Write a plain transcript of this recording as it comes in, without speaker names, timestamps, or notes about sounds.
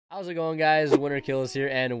How's it going, guys? Winter Kills here,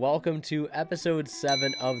 and welcome to episode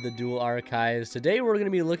 7 of the Duel Archives. Today we're going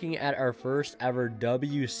to be looking at our first ever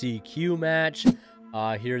WCQ match.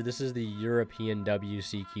 Here, this is the European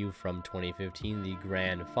WCQ from 2015, the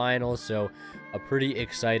Grand Final, so a pretty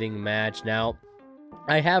exciting match. Now,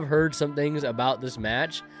 I have heard some things about this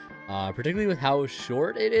match, particularly with how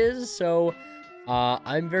short it is, so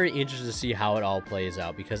I'm very interested to see how it all plays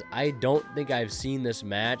out, because I don't think I've seen this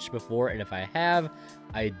match before, and if I have,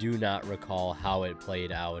 I do not recall how it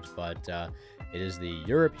played out. But it is the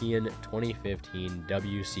European 2015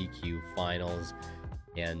 WCQ Finals,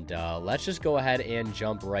 and let's just go ahead and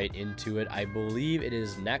jump right into it. I believe it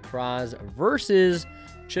is Nekroz versus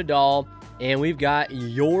Shaddoll, and we've got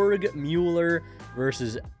Jorg Mueller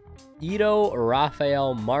versus Ito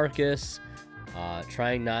Rafael Marcus.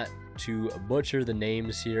 Trying not to butcher the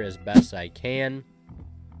names here as best I can,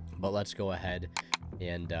 but let's go ahead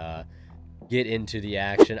and get into the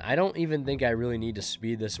action. I don't even think I really need to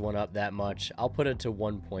speed this one up that much. I'll put it to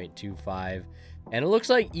 1.25, and it looks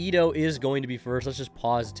like Ito is going to be first. Let's just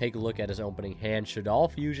pause to take a look at his opening hand.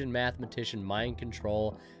 Shaddoll Fusion, Mathematician, Mind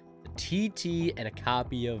Control, TT, and a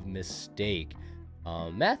copy of Mistake.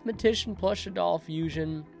 Mathematician plus Shaddoll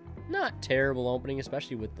Fusion, not terrible opening,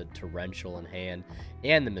 especially with the Torrential in hand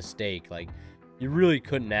and the Mistake. Like, you really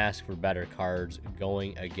couldn't ask for better cards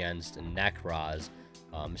going against Nekroz.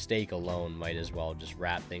 Mistake alone might as well just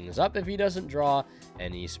wrap things up if he doesn't draw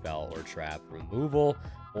any spell or trap removal,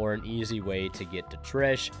 or an easy way to get to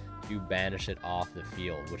Trish to banish it off the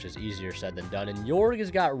field, which is easier said than done. And Jorg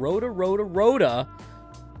has got Rhoda,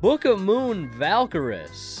 Book of Moon,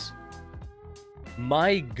 Valkyris.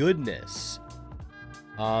 My goodness.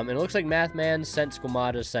 And it looks like Mathman sent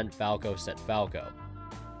Squamata, sent Falco.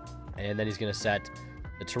 And then he's going to set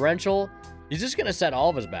the Torrential. He's just going to set all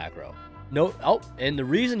of his back row. No, oh, and the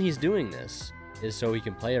reason he's doing this is so he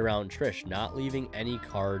can play around Trish, not leaving any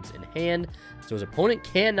cards in hand, so his opponent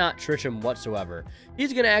cannot Trish him whatsoever.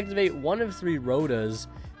 He's going to activate one of 3 Rhodas,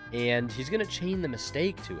 and he's going to chain the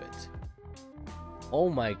Mistake to it. Oh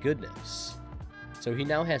my goodness. So he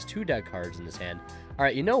now has 2 dead cards in his hand. All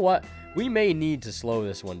right, you know what? We may need to slow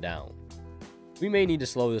this one down.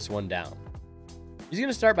 He's going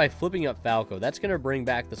to start by flipping up Falco. That's going to bring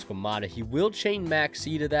back the Squamata. He will chain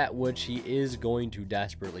Maxi to that, which he is going to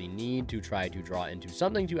desperately need to try to draw into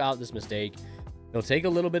something to out this Mistake. He'll take a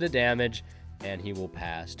little bit of damage, and he will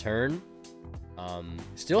pass turn.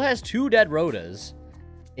 Still has 2 dead Rhodas,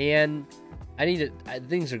 and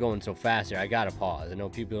things are going so fast here. I got to pause. I know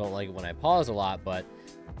people don't like it when I pause a lot, but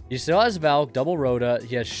he still has Valk, double Rhoda.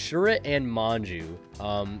 He has Shuret and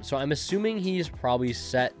Manju. So I'm assuming he's probably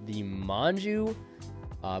set the Manju,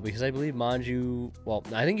 because I believe Manju, well,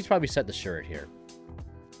 I think he's probably set the Shuret here.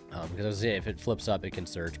 Because I was saying, if it flips up, it can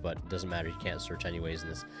search, but it doesn't matter. He can't search anyways in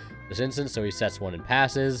this instance, so he sets one and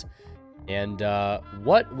passes. And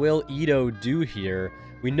what will Ito do here?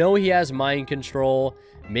 We know he has Mind Control.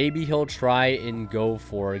 Maybe he'll try and go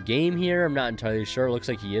for a game here. I'm not entirely sure. It looks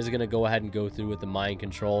like he is going to go ahead and go through with the Mind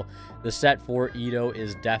Control. The set for Ito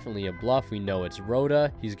is definitely a bluff. We know it's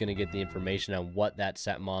Rhoda. He's going to get the information on what that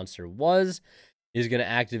set monster was. He's going to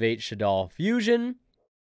activate Shaddoll Fusion.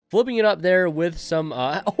 Flipping it up there with some...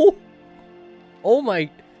 oh my...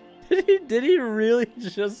 Did he really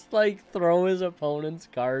just, like, throw his opponent's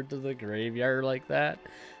card to the graveyard like that?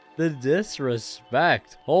 The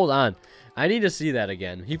disrespect. Hold on. I need to see that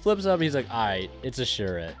again. He flips up. He's like, all right, it's a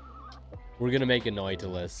Shuret. We're going to make a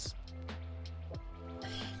Nautilus.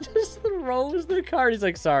 Just throws the card. He's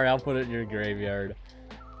like, sorry, I'll put it in your graveyard.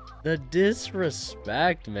 The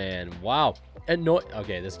disrespect, man. Wow. And no,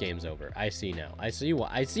 okay, this game's over. I see now. I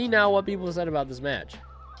see now what people said about this match.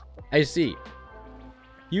 I see.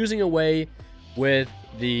 Using away with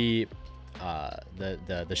the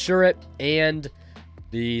Shuret and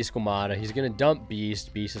the Squamata. He's going to dump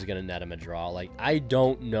Beast. Beast is going to net him a draw. Like, I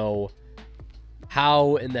don't know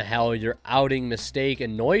how in the hell you're outing Mistake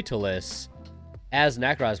and Nautilus as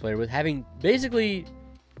Nekroz player with having basically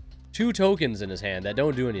 2 tokens in his hand that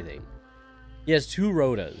don't do anything. He has 2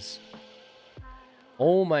 Rhodas.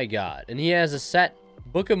 Oh my god. And he has a set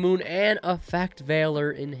Book of Moon and Effect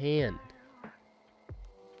Veiler in hand.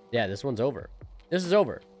 Yeah, this one's over. This is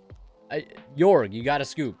over. Jorg, you got to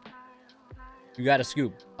scoop. You got to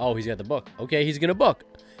scoop. Oh, he's got the book. Okay, he's going to book.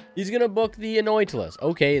 He's going to book the Nautilus.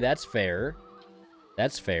 Okay, that's fair.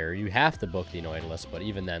 That's fair. You have to book the Nautilus, but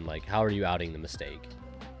even then, like, how are you outing the Mistake?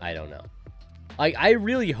 I don't know. Like, I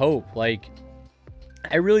really hope for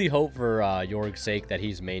Jorg's sake that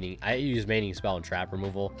he's maining spell and trap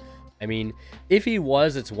removal. I mean, if he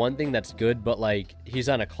was, it's one thing that's good, but, like, he's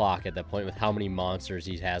on a clock at that point with how many monsters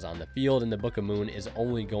he has on the field, and the Book of Moon is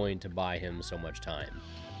only going to buy him so much time.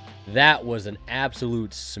 That was an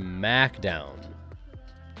absolute smackdown.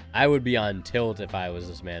 I would be on tilt if I was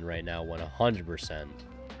this man right now, 100%.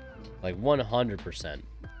 Like, 100%.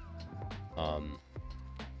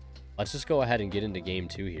 Let's just go ahead and get into game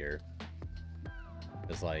 2 here.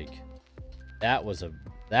 Because, like, that was a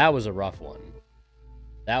rough one.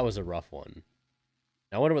 That was a rough one.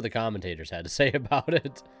 I wonder what the commentators had to say about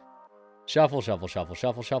it. Shuffle, shuffle, shuffle,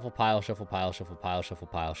 shuffle, shuffle, pile, shuffle, pile, shuffle, pile, shuffle,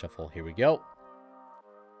 pile, shuffle. Here we go.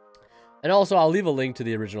 And also, I'll leave a link to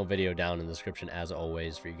the original video down in the description, as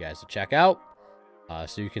always, for you guys to check out.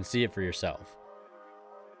 So you can see it for yourself.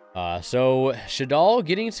 So, Shaddoll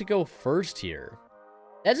getting to go first here.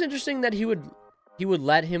 That's interesting that he would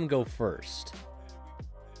let him go first.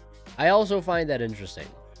 I also find that interesting.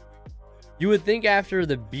 You would think after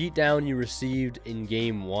the beatdown you received in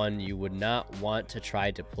game 1, you would not want to try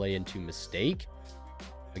to play into mistake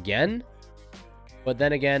again. But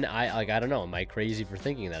then again, I don't know. Am I crazy for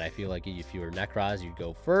thinking that? I feel like if you were Nekroz, you'd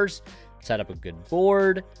go first, set up a good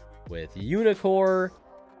board with Unicore,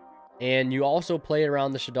 and you also play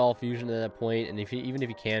around the Shaddoll fusion at that point. And even if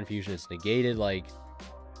you can fusion, it's negated. Like,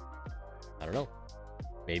 I don't know.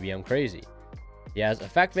 Maybe I'm crazy. He has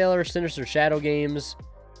Effect Veiler, Sinister Shadow Games.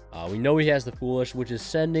 We know he has the Foolish, which is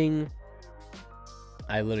sending...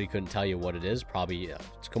 I literally couldn't tell you what it is. Probably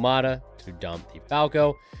Skumata to dump the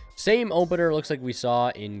Falco. Same opener, looks like we saw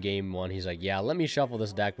in game 1. He's like, yeah, let me shuffle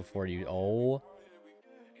this deck before you... Oh,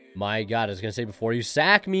 my God. I was going to say before you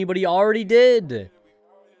sack me, but he already did.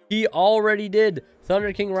 He already did.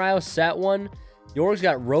 Thunder King Ryo set 1. York's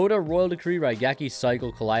got Rhoda, Royal Decree, Raigeki,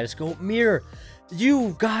 Cycle, Kaleidoscope, Mirror.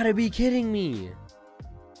 You've got to be kidding me.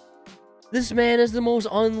 This man is the most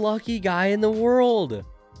unlucky guy in the world.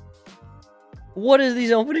 What is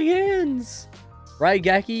these opening hands?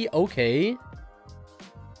 Raigeki, okay.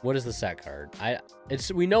 What is the set card?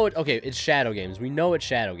 We know it. Okay, it's Shadow Games. We know it's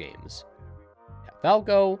Shadow Games. Yeah,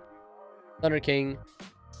 Falco, Thunder King,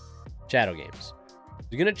 Shadow Games.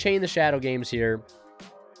 He's gonna chain the Shadow Games here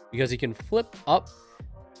because he can flip up.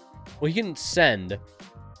 Well, he can send,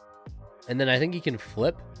 and then I think he can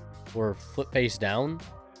flip or flip face down.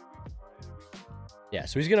 Yeah,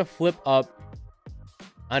 so he's going to flip up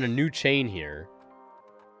on a new chain here.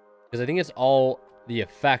 Because I think it's all the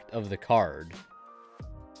effect of the card.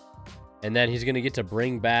 And then he's going to get to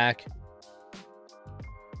bring back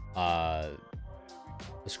the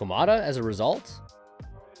Skumata as a result.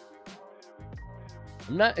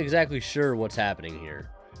 I'm not exactly sure what's happening here.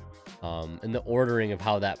 In the ordering of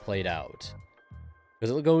how that played out.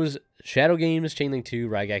 Because it goes Shadow Games, Chainlink 2,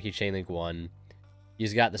 Raigeki, Chainlink 1.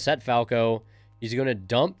 He's got the set Falco. He's going to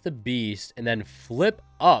dump the Beast and then flip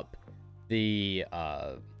up the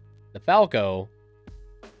Falco.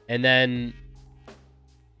 And then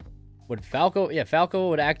would Falco... Yeah, Falco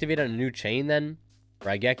would activate on a new chain then.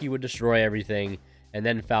 Raigeki would destroy everything. And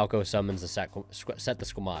then Falco summons the set the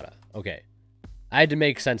Skumata. Okay. I had to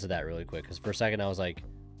make sense of that really quick. Because for a second I was like,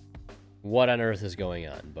 what on earth is going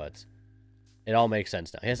on? But it all makes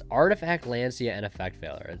sense now. He has Artifact, Lancia, and Effect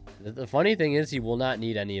Veiler. The funny thing is he will not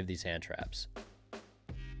need any of these hand traps.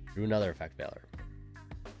 Drew another Effect Veiler.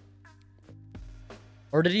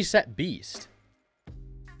 Or did he set Beast?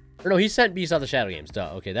 Or no, he sent Beast off the Shadow Games.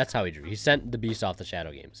 Duh. Okay, that's how he drew. He sent the Beast off the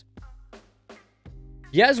Shadow Games.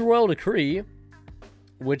 He has Royal Decree,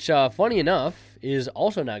 which, funny enough, is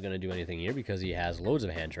also not going to do anything here because he has loads of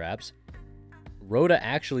hand traps. Rhoda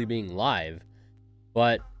actually being live,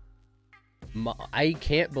 but I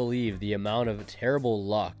can't believe the amount of terrible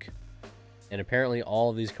luck. And apparently all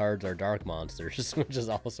of these cards are dark monsters, which is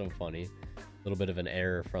also funny. A little bit of an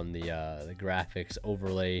error from the graphics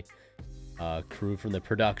overlay crew from the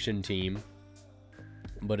production team.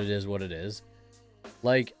 But it is what it is.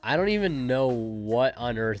 Like, I don't even know what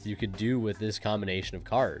on earth you could do with this combination of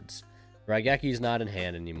cards. Raigeki's not in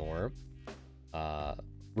hand anymore.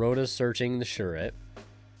 Rhoda's searching the Shuret.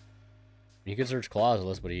 He could search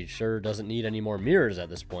Clauseless, but he sure doesn't need any more mirrors at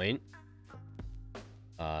this point.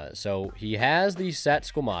 So he has the set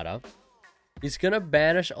Skumata. He's going to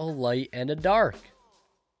banish a light and a dark.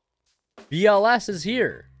 BLS is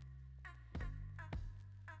here.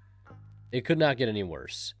 It could not get any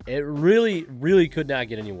worse. It really, really could not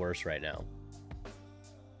get any worse right now.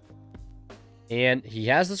 And he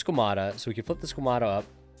has the Skumata, so we can flip the Skumata up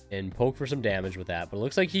and poke for some damage with that. But it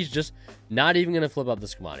looks like he's just not even going to flip up the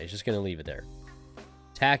Skumata. He's just going to leave it there.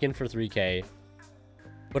 Tack in for 3k.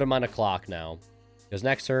 Put him on a clock now. Because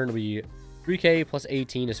next turn, 3k plus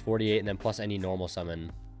 18 is 48, and then plus any normal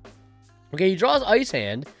summon. Okay, he draws Ice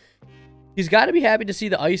Hand. He's got to be happy to see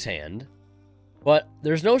the ice hand, but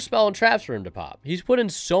there's no spell and traps for him to pop. He's put in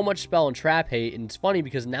so much spell and trap hate, and it's funny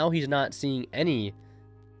because now he's not seeing any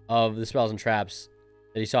of the spells and traps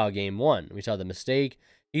that he saw game 1. We saw the mistake.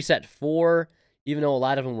 He set 4, even though a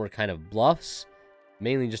lot of them were kind of bluffs,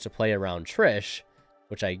 mainly just to play around Trish,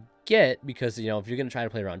 which I get because, you know, if you're going to try to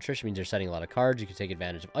play around Trish, it means you're setting a lot of cards. You can take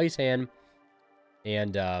advantage of ice hand.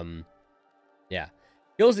 And, yeah.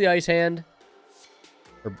 Kills the ice hand.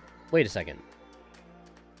 Or, wait a second.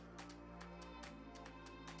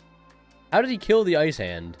 How did he kill the ice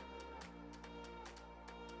hand?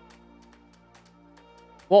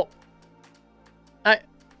 Well,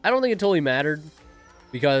 I don't think it totally mattered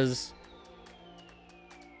because,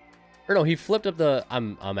 or no, he flipped up the,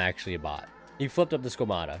 I'm actually a bot. He flipped up the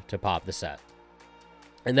Squamata to pop the set.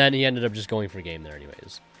 And then he ended up just going for game there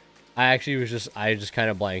anyways. I just kind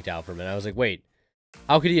of blanked out for a minute. I was like, wait,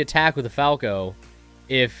 how could he attack with a Falco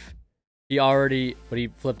if he already, but he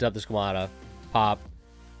flipped up the Squamata, pop,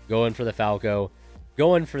 going for the Falco,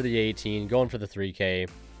 going for the 18, going for the 3K,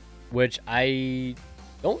 which I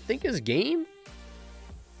don't think is game.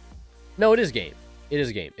 No, it is game. It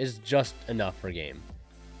is game. It's just enough for game.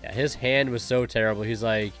 Yeah, his hand was so terrible. He's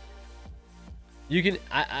like, you can,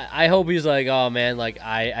 I hope he's like, oh man, like,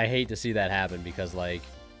 I hate to see that happen because, like,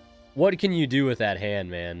 what can you do with that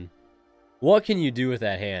hand, man? What can you do with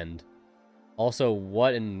that hand? Also,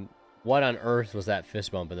 what on earth was that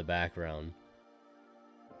fist bump in the background?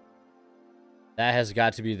 That has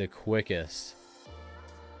got to be the quickest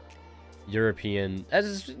European.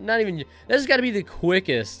 That's not even. This has got to be the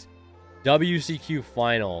quickest WCQ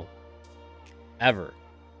final ever.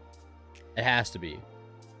 It has to be.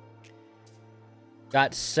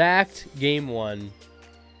 Got sacked game 1,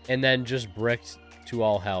 and then just bricked to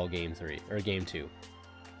all hell game 3 or game 2.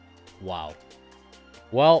 Wow.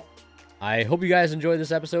 Well, I hope you guys enjoyed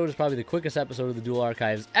this episode. It's probably the quickest episode of the Duel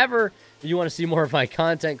Archives ever. If you want to see more of my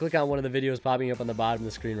content, click on one of the videos popping up on the bottom of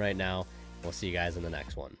the screen right now. We'll see you guys in the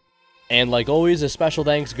next one. And like always, a special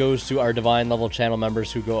thanks goes to our Divine level channel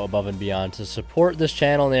members who go above and beyond to support this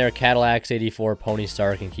channel. And they are Cadillacs84, Pony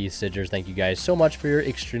Stark, and Keith Sidgers. Thank you guys so much for your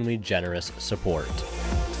extremely generous support.